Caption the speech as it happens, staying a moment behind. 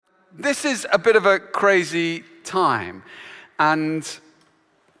this is a bit of a crazy time. And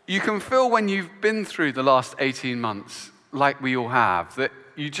you can feel when you've been through the last 18 months, like we all have, that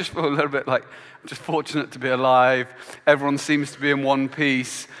you just feel a little bit like, I'm just fortunate to be alive. Everyone seems to be in one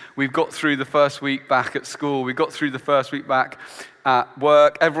piece. We've got through the first week back at school. We got through the first week back at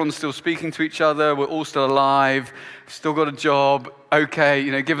work. Everyone's still speaking to each other. We're all still alive. Still got a job.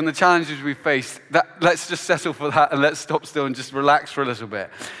 Okay, given the challenges we've faced, let's just settle for that and let's stop still and just relax for a little bit.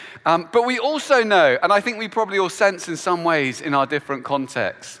 But we also know, and I think we probably all sense in some ways in our different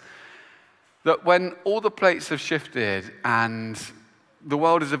contexts, that when all the plates have shifted and the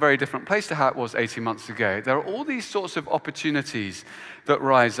world is a very different place to how it was 18 months ago, there are all these sorts of opportunities that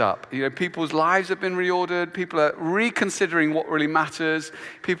rise up. People's lives have been reordered, people are reconsidering what really matters,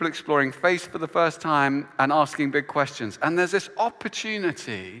 people exploring faith for the first time and asking big questions. And there's this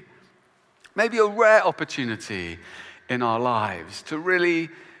opportunity, maybe a rare opportunity in our lives to really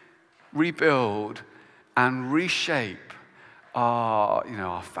rebuild and reshape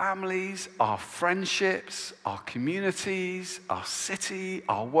our families, our friendships, our communities, our city,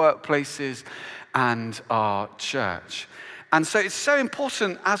 our workplaces, and our church. And so it's so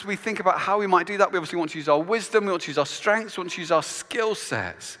important as we think about how we might do that. We obviously want to use our wisdom, we want to use our strengths, we want to use our skill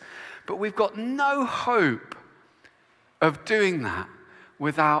sets. But we've got no hope of doing that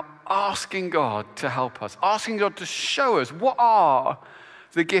without asking God to help us, asking God to show us what are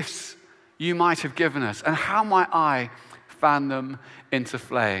the gifts you might have given us, and how might I fan them into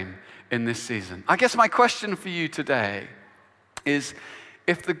flame in this season. I guess my question for you today is,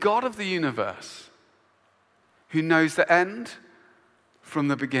 if the God of the universe, who knows the end from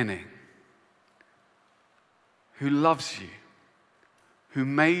the beginning, who loves you, who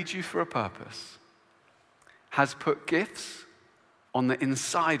made you for a purpose, has put gifts on the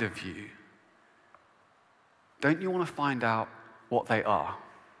inside of you, don't you want to find out what they are?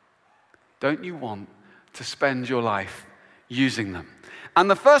 Don't you want to spend your life using them? And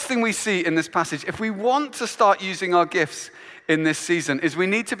the first thing we see in this passage, if we want to start using our gifts in this season, is we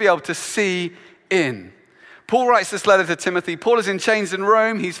need to be able to see in. Paul writes this letter to Timothy. Paul is in chains in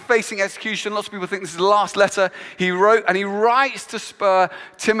Rome. He's facing execution. Lots of people think this is the last letter he wrote, and he writes to spur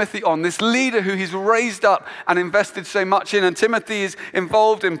Timothy on, this leader who he's raised up and invested so much in. And Timothy is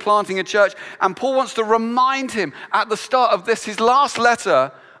involved in planting a church, and Paul wants to remind him at the start of this, his last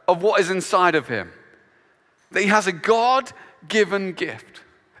letter, of what is inside of him. That he has a God-given gift.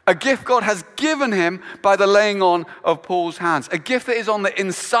 A gift God has given him by the laying on of Paul's hands. A gift that is on the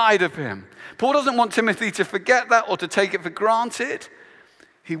inside of him. Paul doesn't want Timothy to forget that or to take it for granted.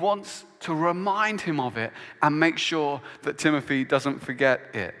 He wants to remind him of it and make sure that Timothy doesn't forget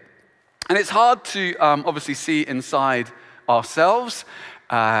it. And it's hard to obviously see inside ourselves.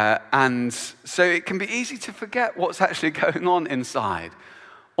 And so it can be easy to forget what's actually going on inside.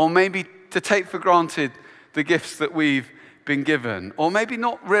 Or maybe to take for granted the gifts that we've been given. Or maybe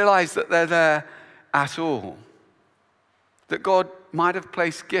not realize that they're there at all. That God might have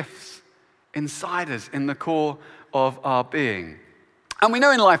placed gifts inside us in the core of our being. And we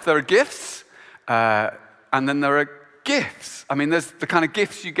know in life there are gifts, and then there are gifts. I mean, there's the kind of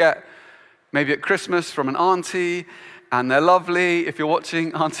gifts you get maybe at Christmas from an auntie, and they're lovely. If you're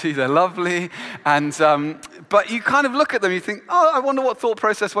watching, auntie, they're lovely. And but you kind of look at them, you think, oh, I wonder what thought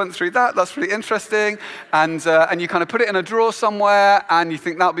process went through that. That's really interesting. And you kind of put it in a drawer somewhere, and you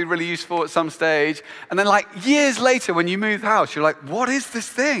think that would be really useful at some stage. And then like years later, when you move house, you're like, what is this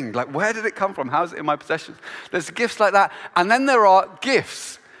thing? Like, where did it come from? How is it in my possessions? There's gifts like that. And then there are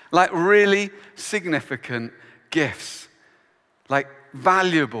gifts, like really significant gifts, like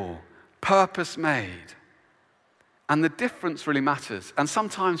valuable, purpose-made. And the difference really matters. And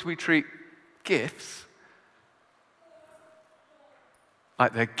sometimes we treat gifts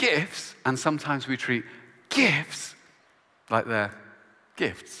like they're gifts, and sometimes we treat gifts like they're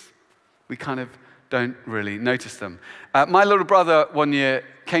gifts. We kind of don't really notice them. My little brother one year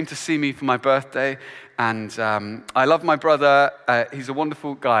came to see me for my birthday, and I love my brother. He's a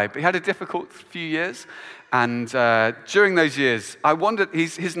wonderful guy, but he had a difficult few years. And during those years, I wondered,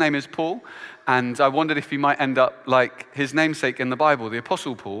 his name is Paul, and I wondered if he might end up like his namesake in the Bible, the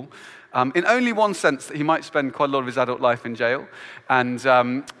Apostle Paul, in only one sense, that he might spend quite a lot of his adult life in jail. And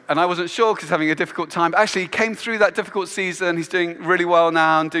I wasn't sure because he's having a difficult time. But actually, he came through that difficult season. He's doing really well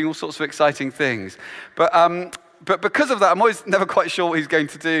now and doing all sorts of exciting things. But because of that, I'm always never quite sure what he's going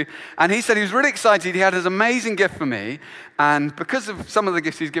to do. And he said he was really excited. He had his amazing gift for me. And because of some of the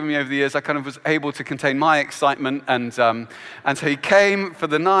gifts he's given me over the years, I kind of was able to contain my excitement. And so he came for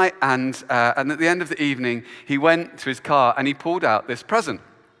the night. And at the end of the evening, he went to his car and he pulled out this present.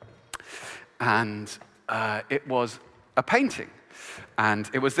 And it was a painting. And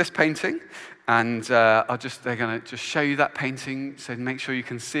it was this painting. And they're going to just show you that painting, so make sure you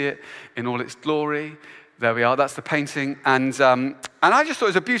can see it in all its glory. There we are, that's the painting. And I just thought it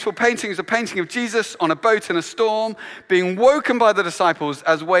was a beautiful painting. It was a painting of Jesus on a boat in a storm, being woken by the disciples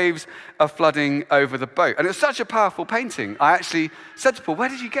as waves are flooding over the boat. And it was such a powerful painting. I actually said to Paul, where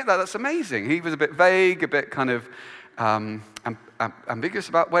did you get that? That's amazing. He was a bit vague, a bit kind of ambiguous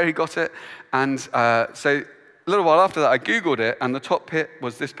about where he got it. And so a little while after that, I Googled it, and the top hit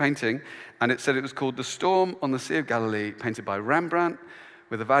was this painting. And it said it was called The Storm on the Sea of Galilee, painted by Rembrandt,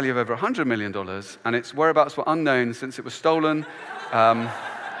 with a value of over $100 million, and its whereabouts were unknown since it was stolen from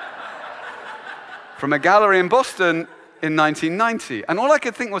a gallery in Boston in 1990. And all I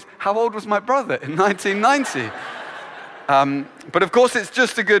could think was, how old was my brother in 1990? But of course, it's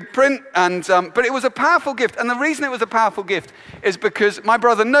just a good print, but it was a powerful gift. And the reason it was a powerful gift is because my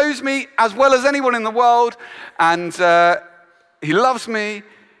brother knows me as well as anyone in the world, and he loves me.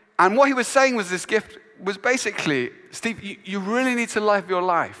 And what he was saying was this gift was basically, Steve, you really need to live your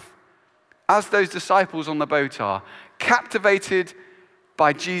life as those disciples on the boat are, captivated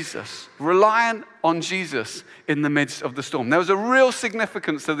by Jesus, reliant on Jesus in the midst of the storm. There was a real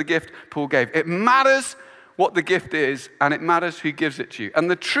significance to the gift Paul gave. It matters what the gift is, and it matters who gives it to you.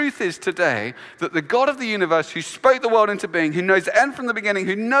 And the truth is today that the God of the universe, who spoke the world into being, who knows the end from the beginning,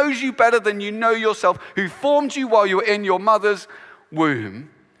 who knows you better than you know yourself, who formed you while you were in your mother's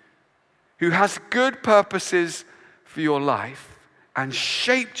womb, who has good purposes for your life and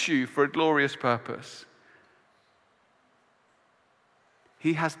shaped you for a glorious purpose.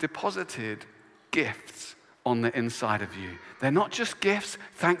 He has deposited gifts on the inside of you. They're not just gifts,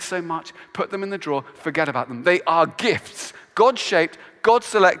 thanks so much, put them in the drawer, forget about them. They are gifts, God-shaped,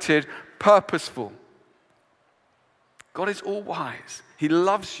 God-selected, purposeful. God is all wise. He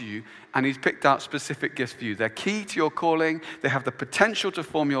loves you, and he's picked out specific gifts for you. They're key to your calling. They have the potential to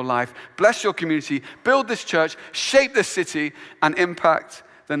form your life, bless your community, build this church, shape this city, and impact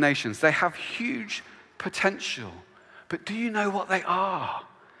the nations. They have huge potential. But do you know what they are?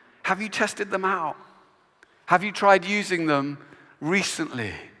 Have you tested them out? Have you tried using them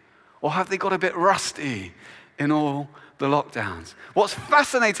recently? Or have they got a bit rusty in all the lockdowns? What's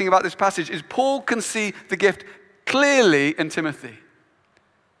fascinating about this passage is Paul can see the gift clearly in Timothy.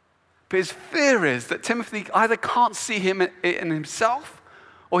 But his fear is that Timothy either can't see him in himself,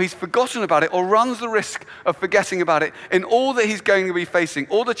 or he's forgotten about it, or runs the risk of forgetting about it in all that he's going to be facing,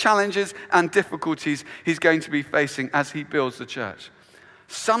 all the challenges and difficulties he's going to be facing as he builds the church.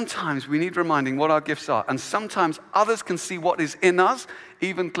 Sometimes we need reminding what our gifts are, and sometimes others can see what is in us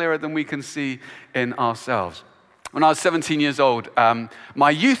even clearer than we can see in ourselves. When I was 17 years old, my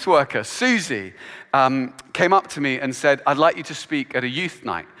youth worker, Susie, came up to me and said, I'd like you to speak at a youth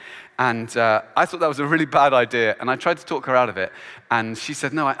night. And I thought that was a really bad idea, and I tried to talk her out of it. And she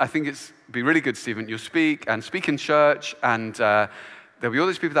said, no, I think it'd be really good, Stephen. You'll speak in church, and there'll be all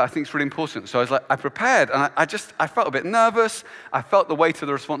these people that I think is really important. So I prepared, and I felt a bit nervous. I felt the weight of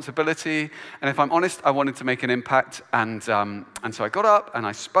the responsibility, and if I'm honest, I wanted to make an impact. And so I got up, and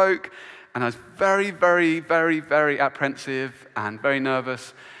I spoke, and I was very, very, very, very apprehensive and very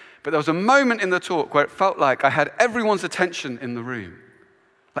nervous. But there was a moment in the talk where it felt like I had everyone's attention in the room.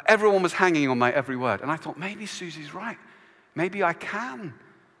 Like everyone was hanging on my every word. And I thought, maybe Susie's right. Maybe I can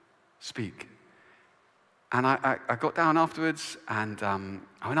speak. And I got down afterwards, and I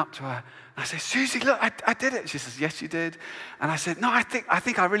went up to her, and I said, Susie, look, I did it. She says, yes, you did. And I said, no, I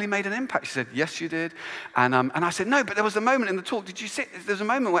think I really made an impact. She said, yes, you did. And I said, no, but there was a moment in the talk. Did you see? There's a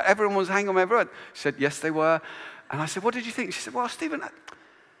moment where everyone was hanging on my every word. She said, yes, they were. And I said, what did you think? She said, well, Stephen,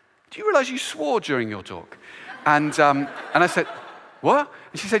 do you realize you swore during your talk? And I said, what?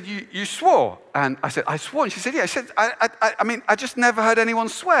 And she said, you swore? And I said, I swore. And she said, yeah. She said, I just never heard anyone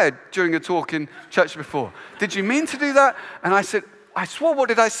swear during a talk in church before. Did you mean to do that? And I said, I swore. What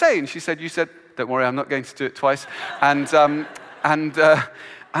did I say? And she said, you said, don't worry, I'm not going to do it twice. And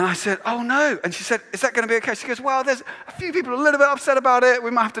I said, oh no. And she said, is that going to be okay? She goes, well, there's a few people a little bit upset about it. We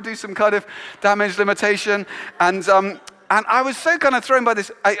might have to do some kind of damage limitation. And I was so kind of thrown by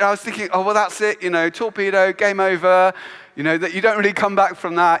this. I was thinking, oh, well, that's it. Torpedo, game over. That you don't really come back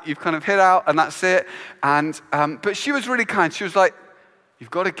from that. You've kind of hit out, and that's it. But she was really kind. She was like,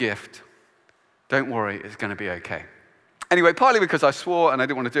 you've got a gift. Don't worry, it's going to be okay. Anyway, partly because I swore and I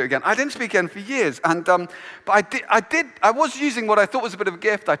didn't want to do it again. I didn't speak again for years. But I was using what I thought was a bit of a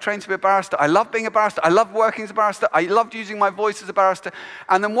gift. I trained to be a barrister. I loved being a barrister. I loved working as a barrister. I loved using my voice as a barrister.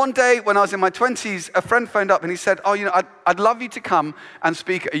 And then one day when I was in my 20s, a friend phoned up and he said, oh, I'd love you to come and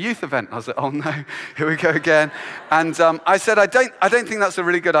speak at a youth event. I was like, oh no, here we go again. And I said, I don't think that's a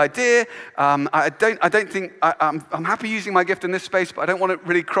really good idea. I'm happy using my gift in this space, but I don't want to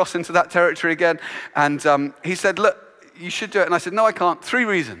really cross into that territory again. And he said, look, you should do it. And I said, no, I can't. 3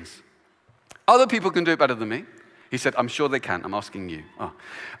 reasons. Other people can do it better than me. He said, I'm sure they can. I'm asking you. Oh.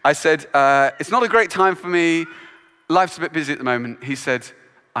 I said, it's not a great time for me. Life's a bit busy at the moment. He said,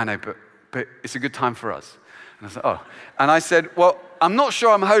 I know, but it's a good time for us. And I said, oh. And I said, well, I'm not sure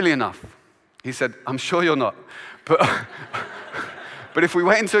I'm holy enough. He said, I'm sure you're not. But if we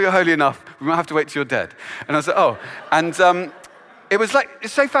wait until you're holy enough, we might have to wait till you're dead. And I said, oh. And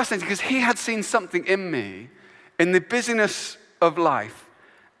it's so fascinating because he had seen something in me in the busyness of life,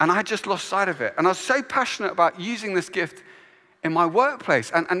 and I just lost sight of it. And I was so passionate about using this gift in my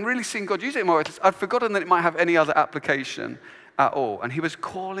workplace and really seeing God use it in my workplace, I'd forgotten that it might have any other application at all. And he was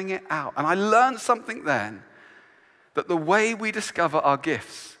calling it out. And I learned something then, that the way we discover our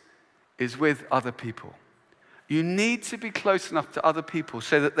gifts is with other people. You need to be close enough to other people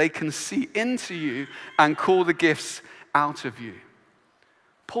so that they can see into you and call the gifts out of you.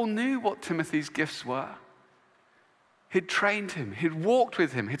 Paul knew what Timothy's gifts were. He'd trained him, he'd walked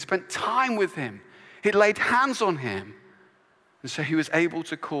with him, he'd spent time with him, he'd laid hands on him. And so he was able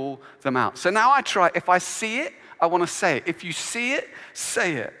to call them out. So now I try, if I see it, I want to say it. If you see it,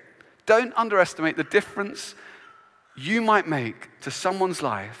 say it. Don't underestimate the difference you might make to someone's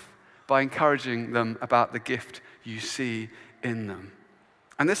life by encouraging them about the gift you see in them.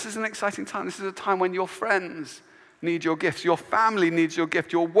 And this is an exciting time. This is a time when your friends need your gifts, your family needs your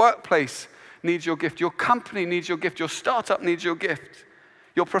gift, your workplace needs your gift, your company needs your gift, your startup needs your gift,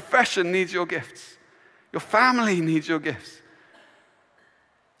 your profession needs your gifts, your family needs your gifts.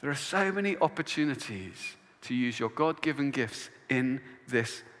 There are so many opportunities to use your God-given gifts in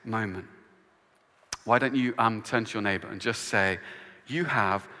this moment. Why don't you turn to your neighbor and just say, you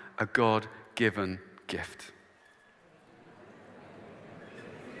have a God-given gift.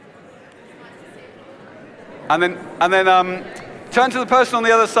 And then turn to the person on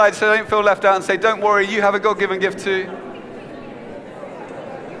the other side so they don't feel left out and say, don't worry, you have a God-given gift too.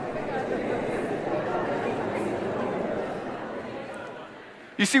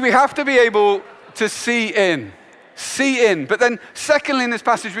 You see, we have to be able to see in. But then secondly in this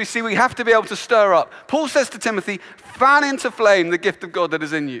passage we see we have to be able to stir up. Paul says to Timothy, fan into flame the gift of God that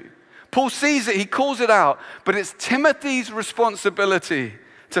is in you. Paul sees it, he calls it out, but it's Timothy's responsibility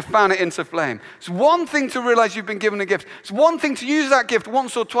to fan it into flame. It's one thing to realize you've been given a gift. It's one thing to use that gift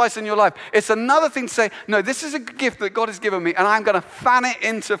once or twice in your life. It's another thing to say, no, this is a gift that God has given me and I'm going to fan it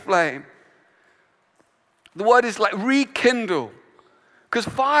into flame. The word is like rekindle, because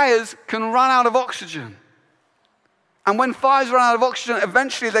fires can run out of oxygen. And when fires run out of oxygen,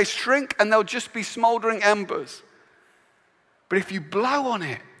 eventually they shrink and they'll just be smoldering embers. But if you blow on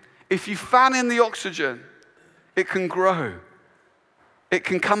it, if you fan in the oxygen, it can grow. It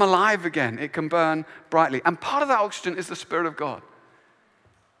can come alive again. It can burn brightly. And part of that oxygen is the Spirit of God.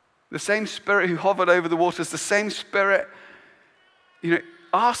 The same Spirit who hovered over the waters, the same Spirit,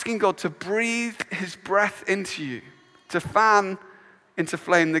 asking God to breathe his breath into you, to fan into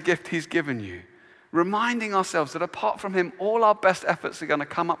flame the gift he's given you. Reminding ourselves that apart from him, all our best efforts are going to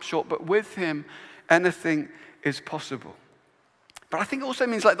come up short, but with him, anything is possible. But I think it also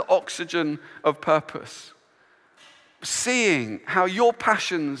means like the oxygen of purpose. Seeing how your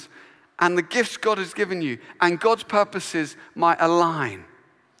passions and the gifts God has given you and God's purposes might align.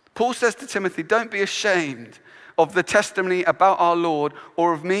 Paul says to Timothy, don't be ashamed of the testimony about our Lord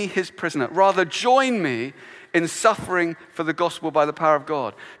or of me, his prisoner. Rather, join me in suffering for the gospel by the power of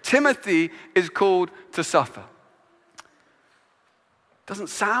God. Timothy is called to suffer. Doesn't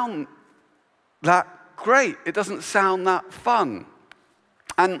sound that great. It doesn't sound that fun.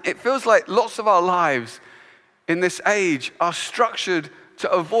 And it feels like lots of our lives in this age are structured to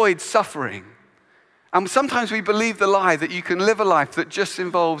avoid suffering. And sometimes we believe the lie that you can live a life that just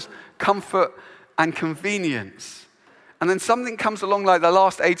involves comfort and convenience. And then something comes along like the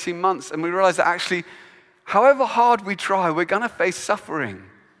last 18 months and we realize that actually, however hard we try, we're going to face suffering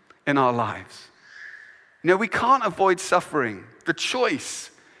in our lives. We can't avoid suffering. The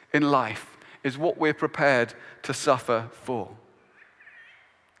choice in life is what we're prepared to suffer for.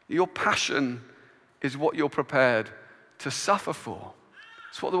 Your passion is what you're prepared to suffer for.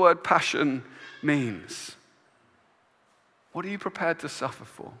 That's what the word passion means. What are you prepared to suffer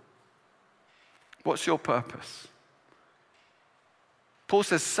for? What's your purpose? Paul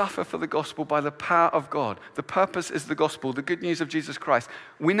says, suffer for the gospel by the power of God. The purpose is the gospel, the good news of Jesus Christ.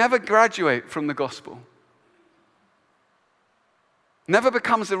 We never graduate from the gospel. Never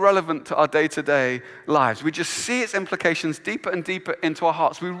becomes irrelevant to our day-to-day lives. We just see its implications deeper and deeper into our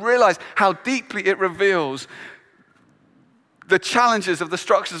hearts. We realize how deeply it reveals the challenges of the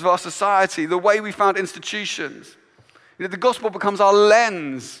structures of our society, the way we found institutions. The gospel becomes our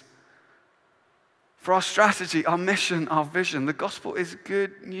lens for our strategy, our mission, our vision. The gospel is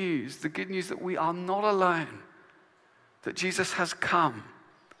good news, the good news that we are not alone, that Jesus has come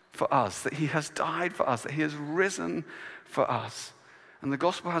for us, that he has died for us, that he has risen for us. And the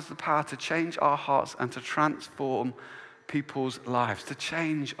gospel has the power to change our hearts and to transform people's lives, to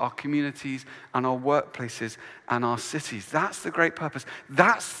change our communities and our workplaces and our cities. That's the great purpose.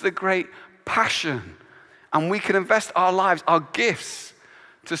 That's the great passion. And we can invest our lives, our gifts,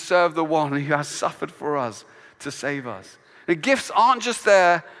 to serve the one who has suffered for us to save us. The gifts aren't just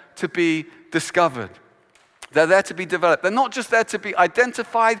there to be discovered. They're there to be developed. They're not just there to be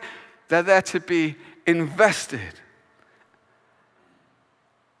identified. They're there to be invested.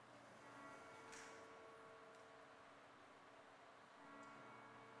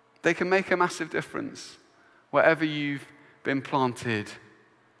 They can make a massive difference wherever you've been planted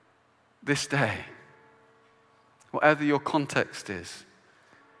this day, whatever your context is.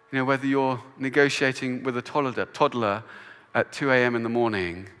 You know, whether you're negotiating with a toddler at 2 a.m. in the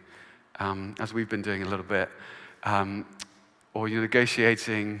morning, as we've been doing a little bit, or you're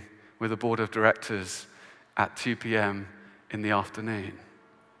negotiating with a board of directors at 2 p.m. in the afternoon.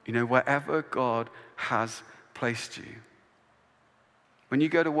 You know, wherever God has placed you. When you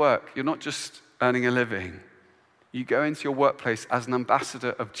go to work, you're not just earning a living. You go into your workplace as an ambassador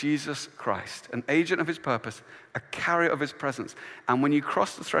of Jesus Christ, an agent of his purpose, a carrier of his presence. And when you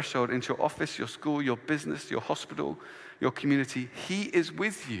cross the threshold into your office, your school, your business, your hospital, your community, he is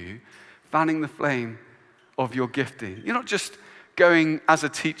with you, fanning the flame of your gifting. You're not just going as a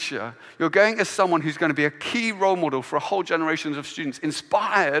teacher. You're going as someone who's going to be a key role model for a whole generation of students,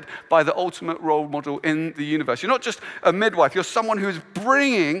 inspired by the ultimate role model in the universe. You're not just a midwife. You're someone who is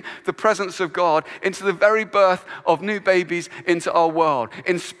bringing the presence of God into the very birth of new babies into our world,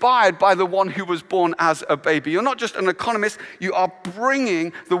 inspired by the one who was born as a baby. You're not just an economist. You are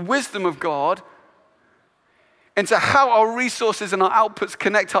bringing the wisdom of God into how our resources and our outputs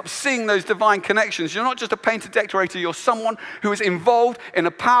connect up, seeing those divine connections. You're not just a painter decorator, you're someone who is involved in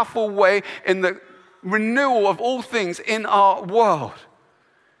a powerful way in the renewal of all things in our world.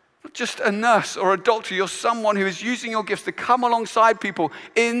 Not just a nurse or a doctor, you're someone who is using your gifts to come alongside people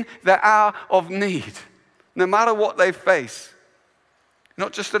in their hour of need, no matter what they face.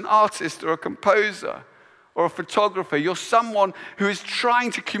 Not just an artist or a composer or a photographer, you're someone who is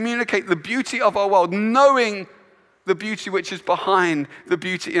trying to communicate the beauty of our world, knowing the beauty which is behind the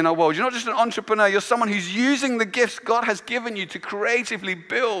beauty in our world. You're not just an entrepreneur, you're someone who's using the gifts God has given you to creatively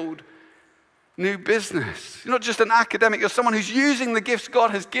build new business. You're not just an academic, you're someone who's using the gifts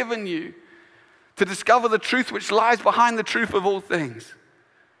God has given you to discover the truth which lies behind the truth of all things.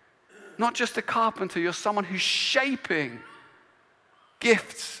 Not just a carpenter, you're someone who's shaping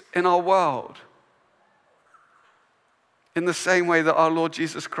gifts in our world in the same way that our Lord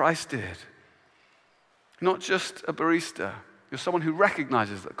Jesus Christ did. Not just a barista. You're someone who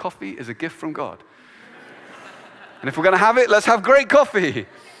recognizes that coffee is a gift from God. And if we're going to have it, let's have great coffee.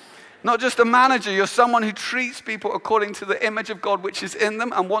 Not just a manager. You're someone who treats people according to the image of God which is in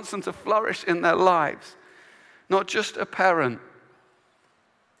them and wants them to flourish in their lives. Not just a parent.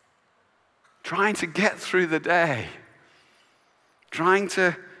 Trying to get through the day. Trying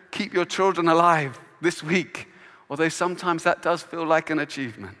to keep your children alive this week. Although sometimes that does feel like an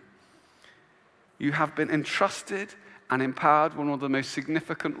achievement. You have been entrusted and empowered one of the most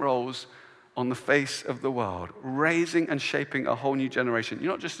significant roles on the face of the world, raising and shaping a whole new generation.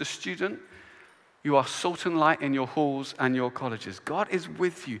 You're not just a student, you are salt and light in your halls and your colleges. God is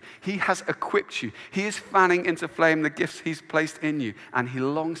with you. He has equipped you. He is fanning into flame the gifts he's placed in you, and he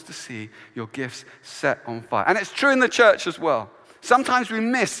longs to see your gifts set on fire. And it's true in the church as well. Sometimes we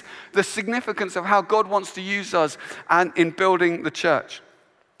miss the significance of how God wants to use us and in building the church.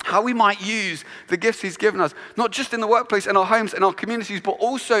 How we might use the gifts he's given us, not just in the workplace, in our homes, in our communities, but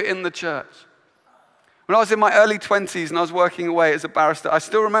also in the church. When I was in my early 20s and I was working away as a barrister, I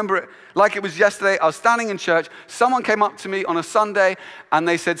still remember it like it was yesterday. I was standing in church. Someone came up to me on a Sunday and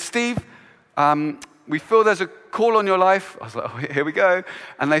they said, Steve, we feel there's a call on your life. I was like, oh, here we go.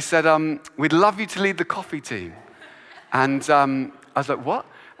 And they said, we'd love you to lead the coffee team. And I was like, what?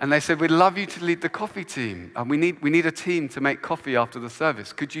 And they said, we'd love you to lead the coffee team. And we need a team to make coffee after the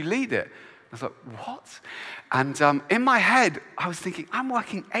service. Could you lead it? I was like, what? And in my head, I was thinking, I'm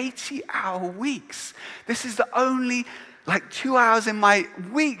working 80-hour weeks. This is the only 2 hours in my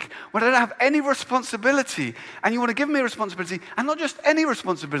week when I don't have any responsibility. And you want to give me a responsibility, and not just any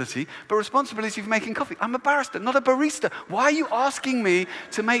responsibility, but responsibility of making coffee. I'm a barista, not a barista. Why are you asking me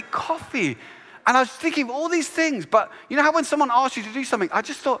to make coffee? And I was thinking of all these things, but you know how when someone asks you to do something, I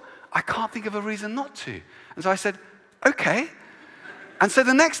just thought, I can't think of a reason not to. And so I said, okay. And so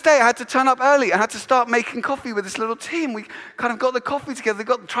the next day I had to turn up early. I had to start making coffee with this little team. We kind of got the coffee together,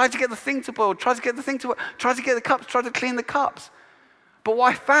 tried to get the thing to boil, tried to get the thing to work, tried to get the cups, tried to clean the cups. But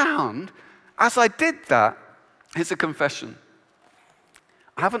what I found, as I did that, it's a confession.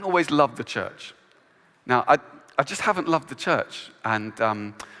 I haven't always loved the church. Now, I just haven't loved the church. And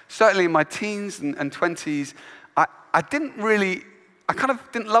certainly in my teens and 20s, I kind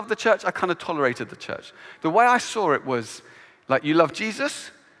of didn't love the church. I kind of tolerated the church. The way I saw it was, you love Jesus,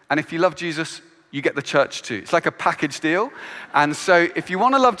 and if you love Jesus, you get the church too. It's like a package deal. And so if you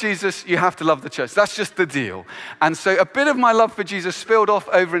want to love Jesus, you have to love the church. That's just the deal. And so a bit of my love for Jesus spilled off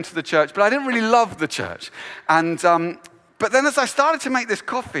over into the church, but I didn't really love the church. And but then as I started to make this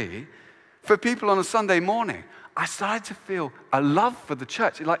coffee for people on a Sunday morning, I started to feel a love for the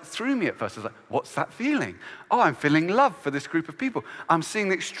church. It threw me at first. I was like, what's that feeling? Oh, I'm feeling love for this group of people. I'm seeing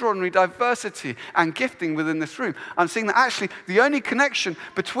the extraordinary diversity and gifting within this room. I'm seeing that actually the only connection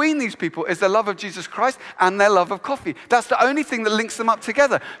between these people is their love of Jesus Christ and their love of coffee. That's the only thing that links them up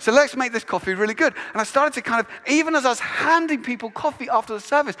together. So let's make this coffee really good. And I started to kind of, even as I was handing people coffee after the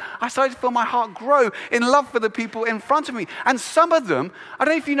service, I started to feel my heart grow in love for the people in front of me. And some of them, I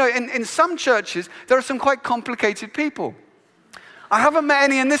don't know if you know, in some churches, there are some quite complicated people. I haven't met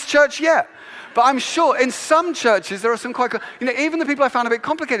any in this church yet, but I'm sure in some churches there are some quite, even the people I found a bit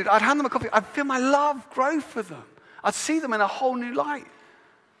complicated, I'd hand them a coffee, I'd feel my love grow for them. I'd see them in a whole new light.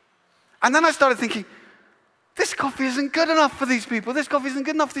 And then I started thinking, this coffee isn't good enough for these people. This coffee isn't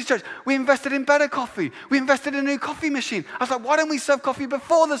good enough for these churches. We invested in better coffee. We invested in a new coffee machine. I was like, why don't we serve coffee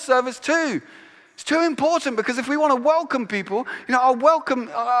before the service too? It's too important, because if we want to welcome people, our welcome,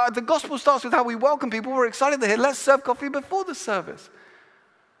 the gospel starts with how we welcome people. We're excited they're here. Let's serve coffee before the service.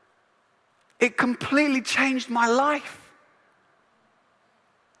 It completely changed my life.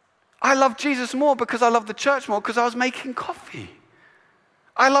 I love Jesus more because I love the church more because I was making coffee.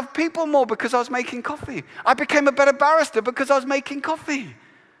 I love people more because I was making coffee. I became a better barrister because I was making coffee.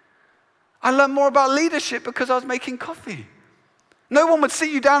 I learned more about leadership because I was making coffee. No one would sit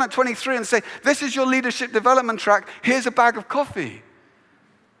you down at 23 and say, this is your leadership development track, here's a bag of coffee.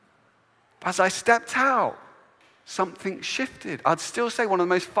 As I stepped out, something shifted. I'd still say one of the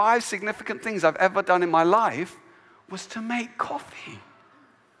most 5 significant things I've ever done in my life was to make coffee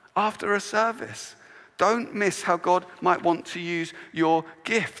after a service. Don't miss how God might want to use your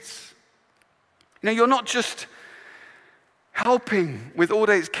gifts. You're not just helping with All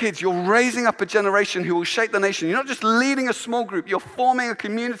Days Kids, you're raising up a generation who will shape the nation. You're not just leading a small group, you're forming a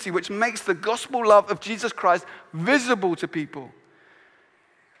community which makes the gospel love of Jesus Christ visible to people.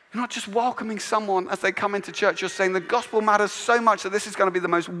 You're not just welcoming someone as they come into church, you're saying the gospel matters so much that this is going to be the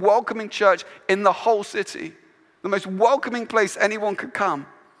most welcoming church in the whole city, the most welcoming place anyone could come.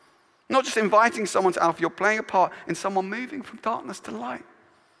 Not just inviting someone to Alpha, you're playing a part in someone moving from darkness to light.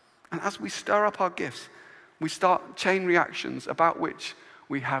 And as we stir up our gifts, we start chain reactions about which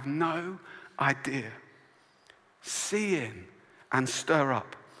we have no idea. See in and stir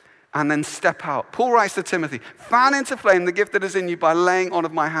up and then step out. Paul writes to Timothy, fan into flame the gift that is in you by laying on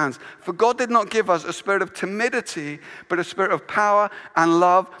of my hands. For God did not give us a spirit of timidity, but a spirit of power and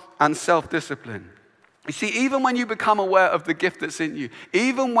love and self-discipline. You see, even when you become aware of the gift that's in you,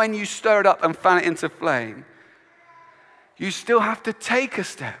 even when you stir it up and fan it into flame, you still have to take a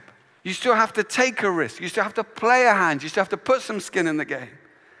step. You still have to take a risk. You still have to play a hand. You still have to put some skin in the game.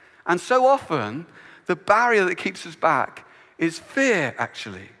 And so often, the barrier that keeps us back is fear,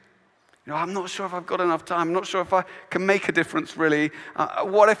 actually. I'm not sure if I've got enough time. I'm not sure if I can make a difference, really.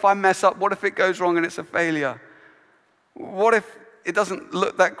 What if I mess up? What if it goes wrong and it's a failure? What if it doesn't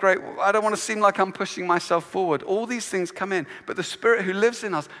look that great? I don't want to seem like I'm pushing myself forward. All these things come in. But the Spirit who lives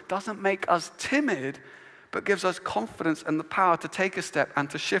in us doesn't make us timid, but gives us confidence and the power to take a step and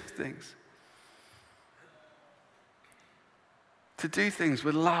to shift things. To do things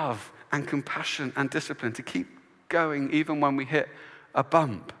with love and compassion and discipline, to keep going even when we hit a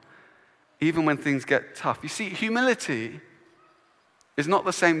bump, even when things get tough. You see, humility is not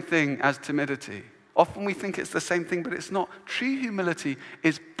the same thing as timidity. Often we think it's the same thing, but it's not. True humility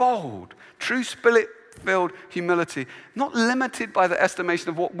is bold. True Spirit-filled humility, not limited by the estimation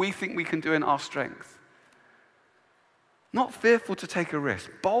of what we think we can do in our strength. Not fearful to take a risk.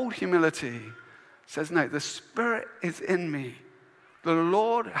 Bold humility says, no, the Spirit is in me. The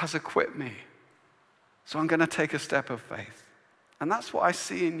Lord has equipped me. So I'm going to take a step of faith. And that's what I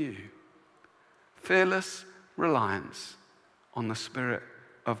see in you. Fearless reliance on the Spirit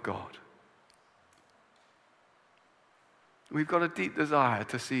of God. We've got a deep desire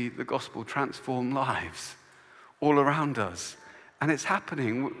to see the gospel transform lives all around us. And it's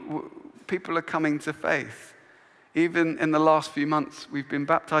happening. People are coming to faith. Even in the last few months, we've been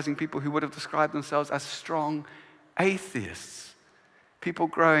baptizing people who would have described themselves as strong atheists. People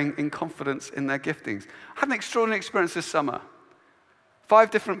growing in confidence in their giftings. I had an extraordinary experience this summer.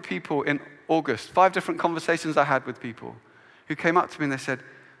 5 different people in August, 5 different conversations I had with people who came up to me and they said,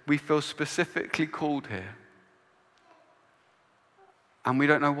 we feel specifically called here. And we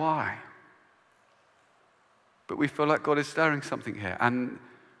don't know why. But we feel like God is stirring something here. And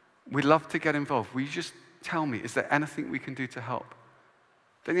we'd love to get involved. Will you just tell me, is there anything we can do to help?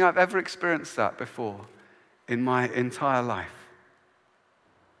 Don't think I've ever experienced that before in my entire life.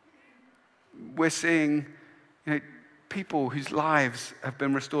 We're seeing, people whose lives have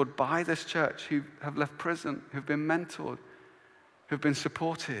been restored by this church, who have left prison, who've been mentored, who've been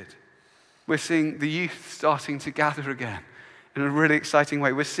supported. We're seeing the youth starting to gather again in a really exciting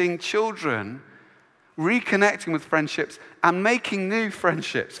way. We're seeing children reconnecting with friendships and making new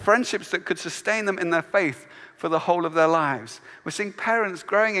friendships that could sustain them in their faith for the whole of their lives. We're seeing parents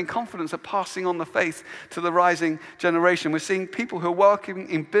growing in confidence of passing on the faith to the rising generation. We're seeing people who are working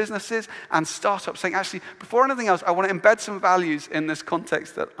in businesses and startups saying, actually, before anything else, I want to embed some values in this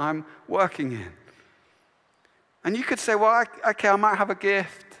context that I'm working in. And you could say, well, okay, I might have a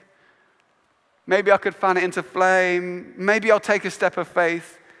gift. Maybe I could fan it into flame. Maybe I'll take a step of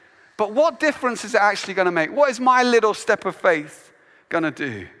faith. But what difference is it actually going to make? What is my little step of faith going to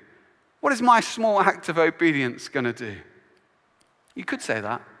do? What is my small act of obedience going to do? You could say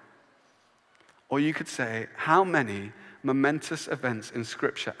that. Or you could say, how many momentous events in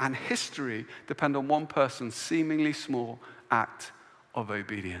Scripture and history depend on one person's seemingly small act of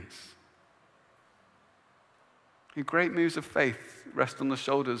obedience? Great moves of faith rest on the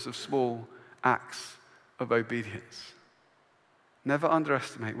shoulders of small acts of obedience. Never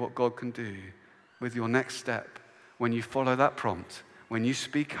underestimate what God can do with your next step when you follow that prompt, when you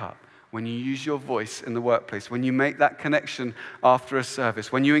speak up, when you use your voice in the workplace, when you make that connection after a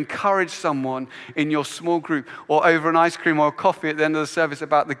service, when you encourage someone in your small group or over an ice cream or a coffee at the end of the service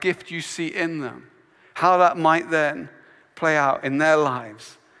about the gift you see in them, how that might then play out in their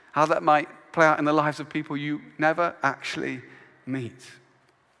lives, how that might play out in the lives of people you never actually meet.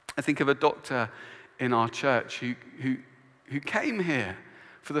 I think of a doctor in our church who came here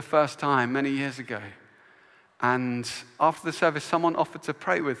for the first time many years ago. And after the service, someone offered to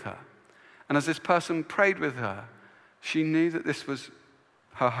pray with her. And as this person prayed with her, she knew that this was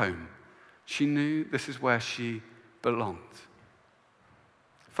her home. She knew this is where she belonged.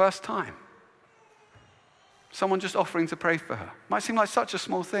 First time. Someone just offering to pray for her. Might seem like such a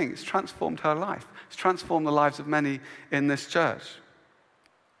small thing. It's transformed her life. It's transformed the lives of many in this church.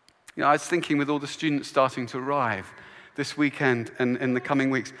 I was thinking with all the students starting to arrive this weekend and in the coming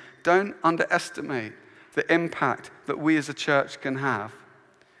weeks, don't underestimate the impact that we as a church can have.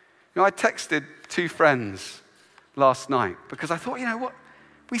 I texted 2 friends last night because I thought, what?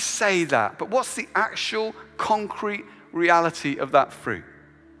 We say that, but what's the actual concrete reality of that fruit?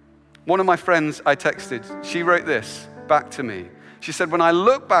 One of my friends I texted, she wrote this back to me. She said, when I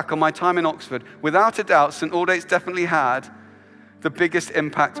look back on my time in Oxford, without a doubt, St. Aldate's definitely had the biggest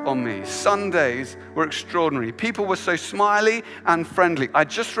impact on me. Sundays were extraordinary. People were so smiley and friendly. I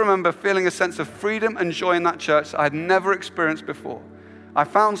just remember feeling a sense of freedom and joy in that church that I had never experienced before. I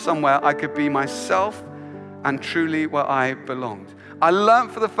found somewhere I could be myself and truly where I belonged. I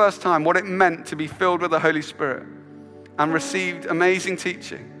learned for the first time what it meant to be filled with the Holy Spirit and received amazing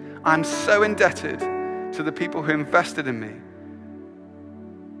teaching. I'm so indebted to the people who invested in me.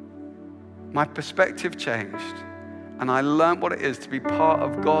 My perspective changed. And I learned what it is to be part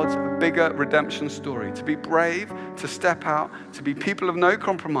of God's bigger redemption story, to be brave, to step out, to be people of no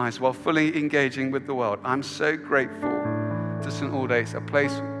compromise while fully engaging with the world. I'm so grateful to St. Aldate's, a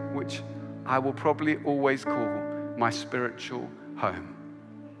place which I will probably always call my spiritual home.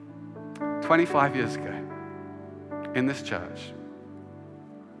 25 years ago, in this church,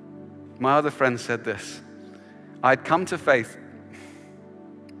 my other friend said this. I'd come to faith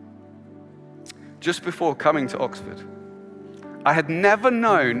just before coming to Oxford. I had never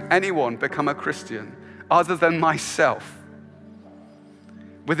known anyone become a Christian other than myself.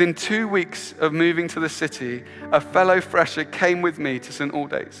 Within 2 weeks of moving to the city, a fellow fresher came with me to St.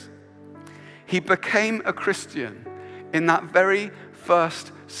 Aldate's. He became a Christian in that very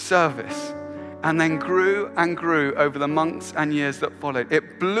first service, and then grew and grew over the months and years that followed.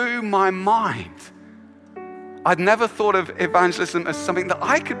 It blew my mind. I'd never thought of evangelism as something that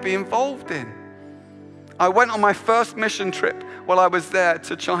I could be involved in. I went on my first mission trip while I was there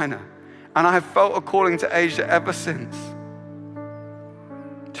to China, and I have felt a calling to Asia ever since.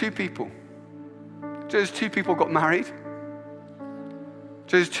 2 people. Those 2 people got married.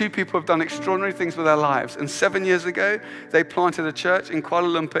 Those 2 people have done extraordinary things with their lives. And 7 years ago, they planted a church in Kuala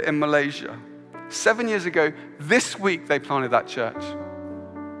Lumpur in Malaysia. 7 years ago, this week, they planted that church.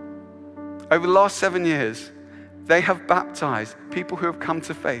 Over the last 7 years, they have baptized people who have come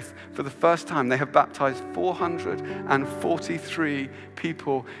to faith for the first time. They have baptized 443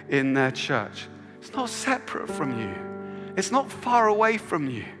 people in their church. It's not separate from you. It's not far away from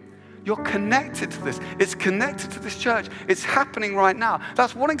you. You're connected to this. It's connected to this church. It's happening right now.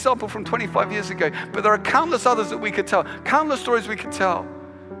 That's one example from 25 years ago, but there are countless others that we could tell, countless stories we could tell.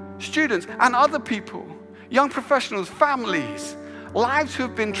 Students and other people, young professionals, families, lives who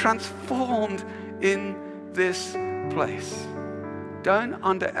have been transformed in this place. Don't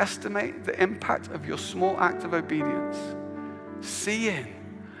underestimate the impact of your small act of obedience. See in,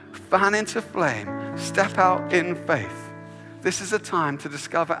 fan into flame, step out in faith. This is a time to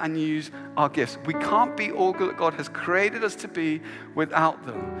discover and use our gifts. We can't be all that God has created us to be without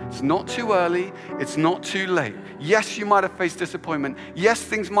them. It's not too early. It's not too late. Yes, you might have faced disappointment. Yes,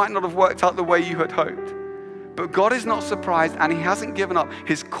 things might not have worked out the way you had hoped. But God is not surprised, and he hasn't given up.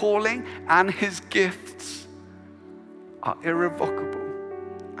 His calling and his gifts are irrevocable.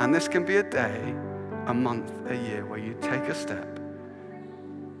 And this can be a day, a month, a year where you take a step.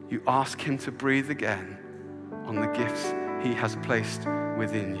 You ask him to breathe again on the gifts he has placed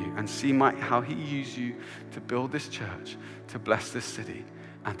within you, and see how he used you to build this church, to bless this city,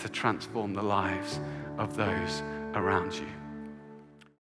 and to transform the lives of those around you.